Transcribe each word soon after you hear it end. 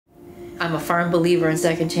I'm a firm believer in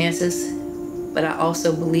second chances, but I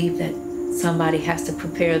also believe that somebody has to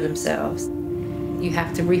prepare themselves. You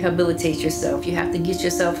have to rehabilitate yourself. You have to get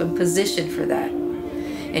yourself in position for that.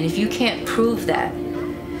 And if you can't prove that,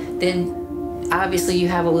 then obviously you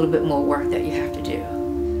have a little bit more work that you have to do.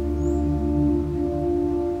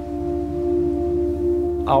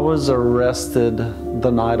 I was arrested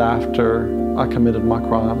the night after I committed my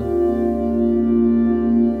crime.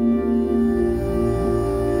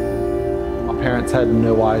 My parents had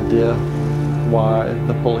no idea why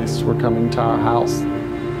the police were coming to our house.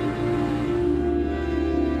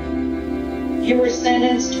 You were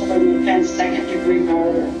sentenced for the offense second-degree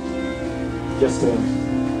murder. Yes,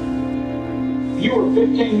 ma'am. You were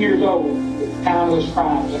 15 years old at the time of this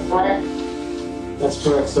crime, is that correct? That's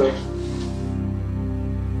correct, sir.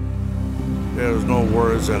 There's no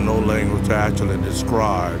words and no language to actually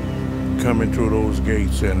describe coming through those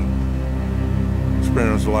gates and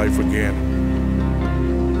experience life again.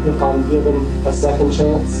 If I'm given a second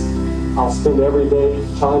chance, I'll spend every day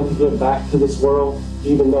trying to give back to this world,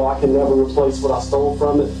 even though I can never replace what I stole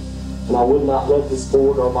from it, and I would not let this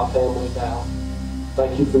board or my family down.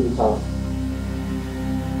 Thank you for your time.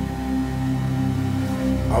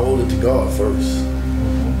 I owed it to God first,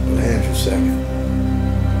 but Andrew second.